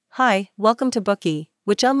Hi, welcome to Bookey,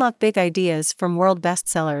 which unlock big ideas from world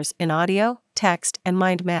bestsellers in audio, text, and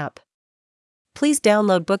mind map. Please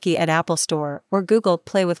download Bookey at Apple Store or Google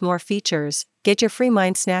Play with more features. Get your free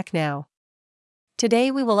mind snack now.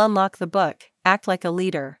 Today we will unlock the book, Act Like a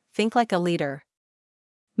Leader, Think Like a Leader.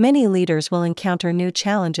 Many leaders will encounter new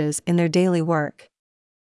challenges in their daily work.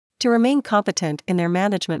 To remain competent in their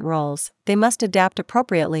management roles, they must adapt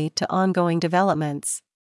appropriately to ongoing developments.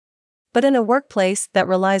 But in a workplace that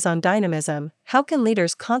relies on dynamism, how can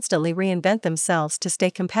leaders constantly reinvent themselves to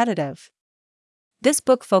stay competitive? This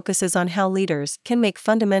book focuses on how leaders can make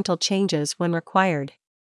fundamental changes when required.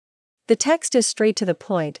 The text is straight to the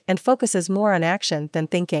point and focuses more on action than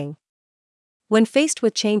thinking. When faced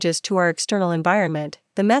with changes to our external environment,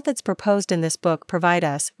 the methods proposed in this book provide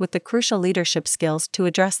us with the crucial leadership skills to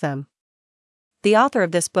address them. The author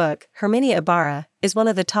of this book, Herminia Ibarra, is one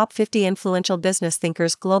of the top 50 influential business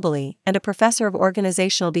thinkers globally and a professor of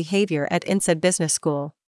organizational behavior at INSEAD Business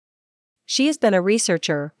School. She has been a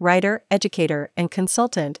researcher, writer, educator, and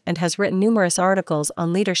consultant and has written numerous articles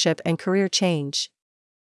on leadership and career change.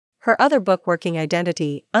 Her other book, Working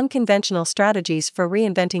Identity: Unconventional Strategies for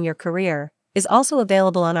Reinventing Your Career, is also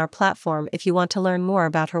available on our platform if you want to learn more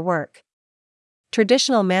about her work.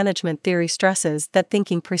 Traditional management theory stresses that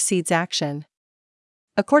thinking precedes action.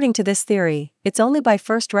 According to this theory, it's only by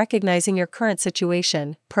first recognizing your current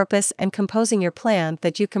situation, purpose, and composing your plan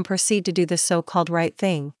that you can proceed to do the so-called right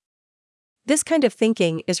thing. This kind of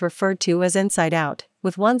thinking is referred to as inside out,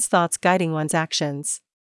 with one's thoughts guiding one's actions.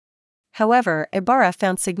 However, Ibarra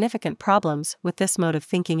found significant problems with this mode of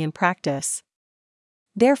thinking in practice.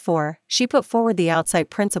 Therefore, she put forward the outside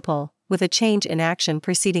principle, with a change in action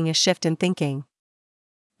preceding a shift in thinking.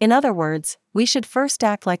 In other words, we should first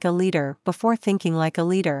act like a leader before thinking like a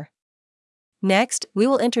leader. Next, we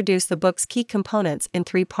will introduce the book's key components in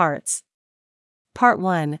 3 parts. Part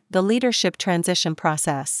 1, the leadership transition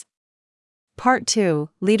process. Part 2,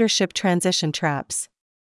 leadership transition traps.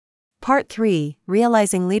 Part 3,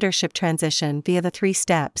 realizing leadership transition via the 3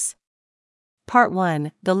 steps. Part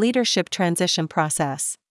 1, the leadership transition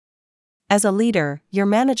process. As a leader, your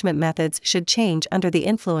management methods should change under the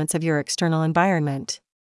influence of your external environment.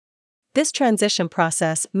 This transition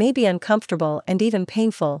process may be uncomfortable and even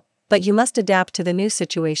painful, but you must adapt to the new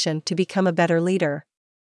situation to become a better leader.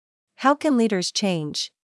 How can leaders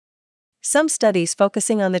change? Some studies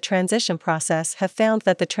focusing on the transition process have found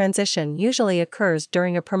that the transition usually occurs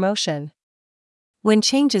during a promotion. When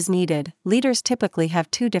change is needed, leaders typically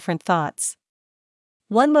have 2 different thoughts.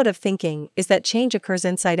 One mode of thinking is that change occurs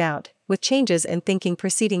inside out, with changes in thinking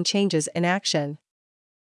preceding changes in action.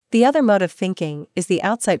 The other mode of thinking is the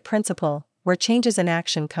outside principle, where changes in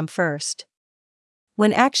action come first.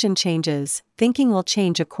 When action changes, thinking will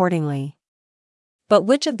change accordingly. But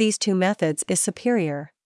which of these 2 methods is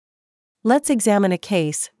superior? Let's examine a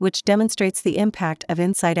case which demonstrates the impact of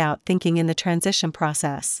inside-out thinking in the transition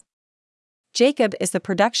process. Jacob is the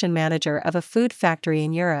production manager of a food factory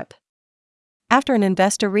in Europe. After an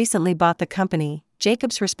investor recently bought the company,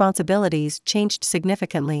 Jacob's responsibilities changed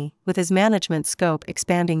significantly, with his management scope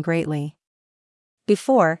expanding greatly.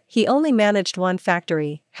 Before, he only managed 1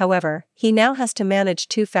 factory, however, he now has to manage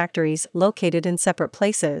 2 factories located in separate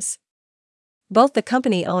places. Both the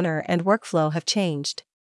company owner and workflow have changed.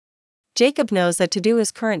 Jacob knows that to do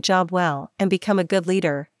his current job well and become a good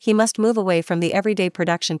leader, he must move away from the everyday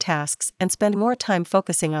production tasks and spend more time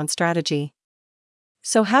focusing on strategy.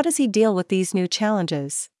 So how does he deal with these new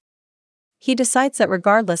challenges? He decides that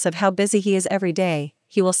regardless of how busy he is every day,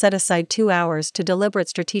 he will set aside 2 hours to deliberate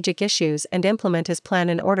strategic issues and implement his plan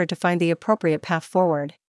in order to find the appropriate path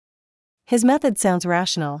forward. His method sounds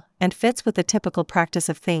rational and fits with the typical practice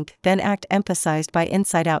of think, then act emphasized by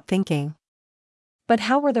inside-out thinking. But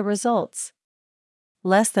how were the results?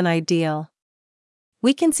 Less than ideal.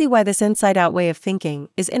 We can see why this inside-out way of thinking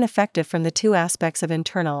is ineffective from the 2 aspects of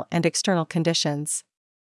internal and external conditions.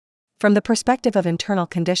 From the perspective of internal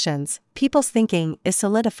conditions, people's thinking is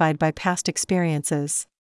solidified by past experiences.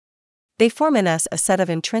 They form in us a set of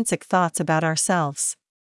intrinsic thoughts about ourselves.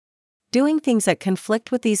 Doing things that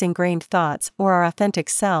conflict with these ingrained thoughts or our authentic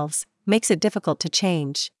selves makes it difficult to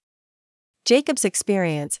change. Jacob's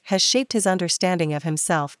experience has shaped his understanding of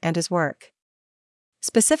himself and his work.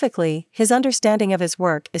 Specifically, his understanding of his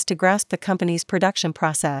work is to grasp the company's production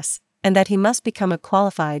process, and that he must become a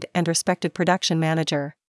qualified and respected production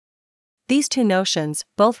manager. These 2 notions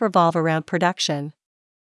both revolve around production.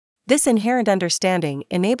 This inherent understanding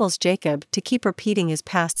enables Jacob to keep repeating his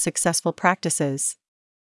past successful practices.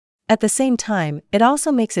 At the same time, it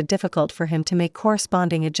also makes it difficult for him to make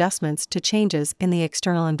corresponding adjustments to changes in the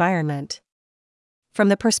external environment. From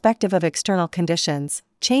the perspective of external conditions,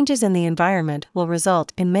 changes in the environment will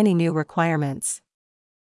result in many new requirements.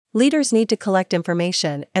 Leaders need to collect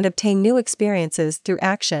information and obtain new experiences through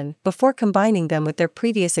action before combining them with their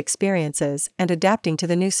previous experiences and adapting to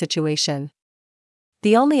the new situation.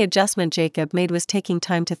 The only adjustment Jacob made was taking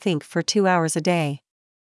time to think for 2 hours a day.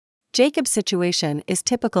 Jacob's situation is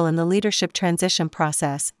typical in the leadership transition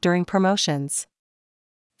process during promotions.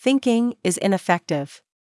 Thinking is ineffective.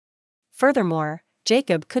 Furthermore,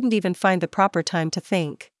 Jacob couldn't even find the proper time to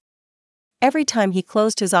think. Every time he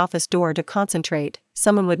closed his office door to concentrate,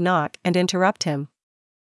 someone would knock and interrupt him.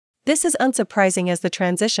 This is unsurprising as the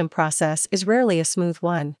transition process is rarely a smooth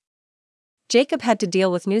one. Jacob had to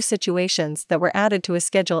deal with new situations that were added to his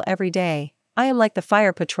schedule every day. I am like the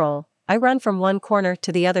fire patrol, I run from one corner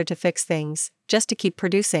to the other to fix things, just to keep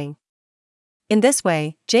producing. In this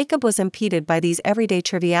way, Jacob was impeded by these everyday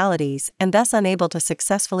trivialities and thus unable to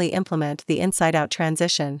successfully implement the inside-out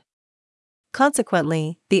transition.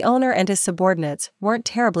 Consequently, the owner and his subordinates weren't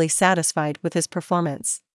terribly satisfied with his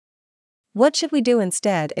performance. What should we do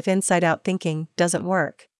instead if inside-out thinking doesn't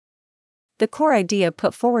work? The core idea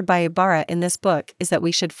put forward by Ibarra in this book is that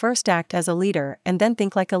we should first act as a leader and then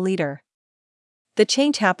think like a leader. The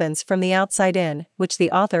change happens from the outside in, which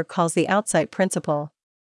the author calls the outside principle.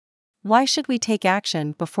 Why should we take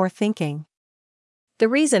action before thinking? The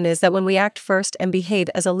reason is that when we act first and behave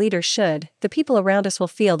as a leader should, the people around us will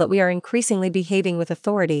feel that we are increasingly behaving with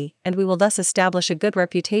authority, and we will thus establish a good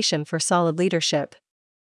reputation for solid leadership.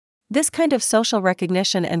 This kind of social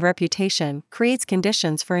recognition and reputation creates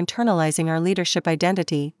conditions for internalizing our leadership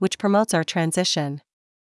identity, which promotes our transition.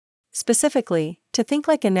 Specifically, to think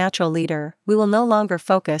like a natural leader, we will no longer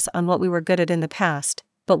focus on what we were good at in the past,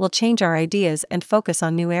 but will change our ideas and focus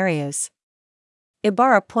on new areas.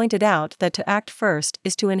 Ibarra pointed out that to act first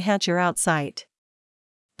is to enhance your outsight.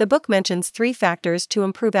 The book mentions 3 factors to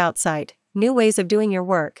improve outsight: new ways of doing your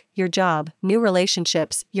work, your job, new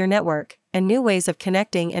relationships, your network, and new ways of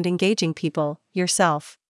connecting and engaging people,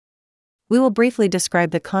 yourself. We will briefly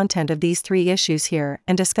describe the content of these 3 issues here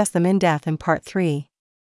and discuss them in depth in Part 3.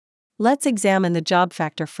 Let's examine the job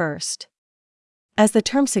factor first. As the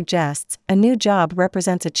term suggests, a new job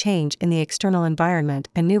represents a change in the external environment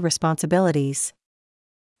and new responsibilities.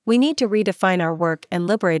 We need to redefine our work and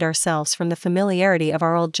liberate ourselves from the familiarity of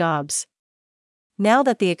our old jobs. Now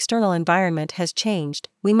that the external environment has changed,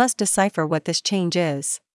 we must decipher what this change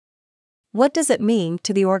is. What does it mean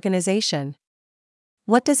to the organization?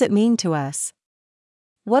 What does it mean to us?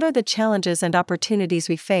 What are the challenges and opportunities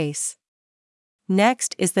we face?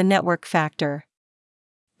 Next is the network factor.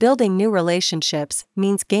 Building new relationships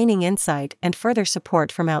means gaining insight and further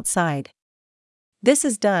support from outside. This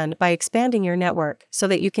is done by expanding your network so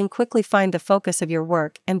that you can quickly find the focus of your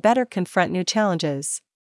work and better confront new challenges.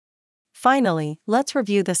 Finally, let's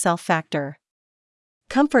review the self factor.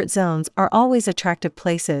 Comfort zones are always attractive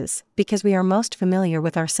places because we are most familiar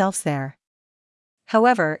with ourselves there.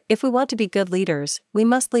 However, if we want to be good leaders, we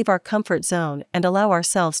must leave our comfort zone and allow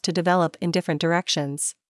ourselves to develop in different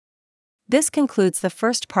directions. This concludes the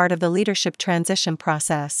first part of the leadership transition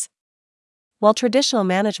process. While traditional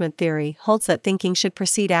management theory holds that thinking should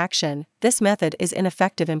precede action, this method is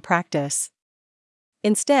ineffective in practice.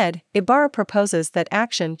 Instead, Ibarra proposes that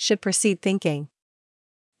action should precede thinking.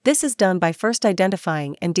 This is done by first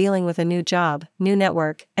identifying and dealing with a new job, new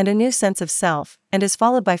network, and a new sense of self, and is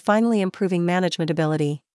followed by finally improving management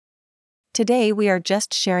ability. Today we are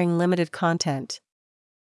just sharing limited content.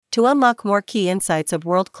 To unlock more key insights of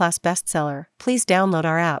world-class bestseller, please download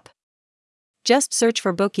our app. Just search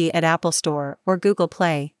for Bookey at Apple Store or Google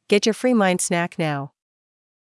Play. Get your free mind snack now.